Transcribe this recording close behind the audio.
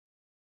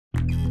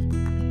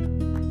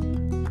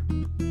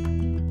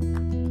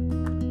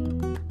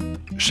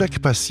Chaque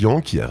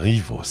patient qui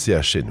arrive au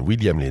CHN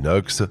William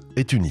Lennox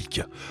est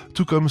unique,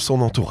 tout comme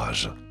son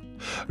entourage.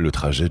 Le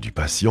trajet du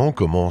patient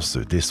commence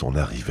dès son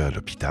arrivée à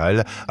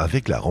l'hôpital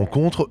avec la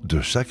rencontre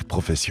de chaque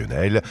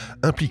professionnel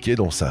impliqué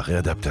dans sa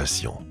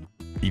réadaptation.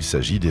 Il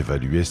s'agit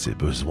d'évaluer ses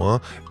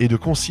besoins et de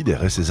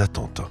considérer ses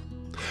attentes.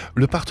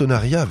 Le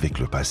partenariat avec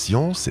le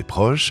patient, ses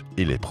proches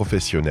et les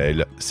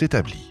professionnels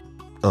s'établit.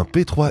 Un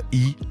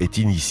PIII est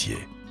initié,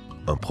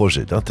 un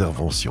projet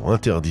d'intervention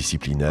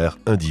interdisciplinaire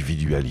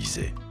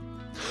individualisé.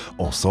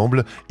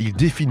 Ensemble, ils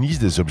définissent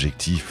des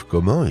objectifs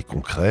communs et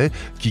concrets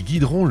qui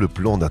guideront le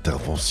plan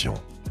d'intervention.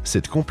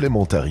 Cette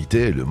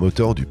complémentarité est le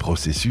moteur du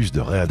processus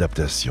de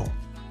réadaptation.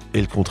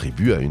 Elle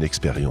contribue à une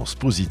expérience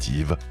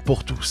positive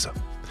pour tous.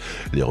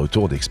 Les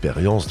retours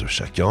d'expérience de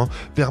chacun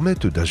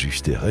permettent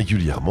d'ajuster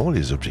régulièrement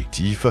les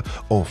objectifs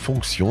en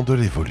fonction de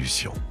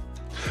l'évolution.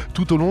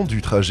 Tout au long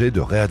du trajet de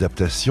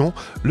réadaptation,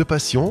 le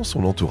patient,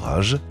 son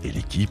entourage et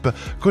l'équipe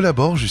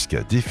collaborent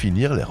jusqu'à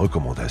définir les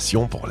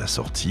recommandations pour la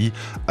sortie,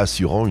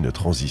 assurant une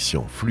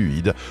transition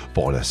fluide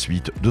pour la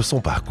suite de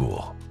son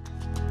parcours.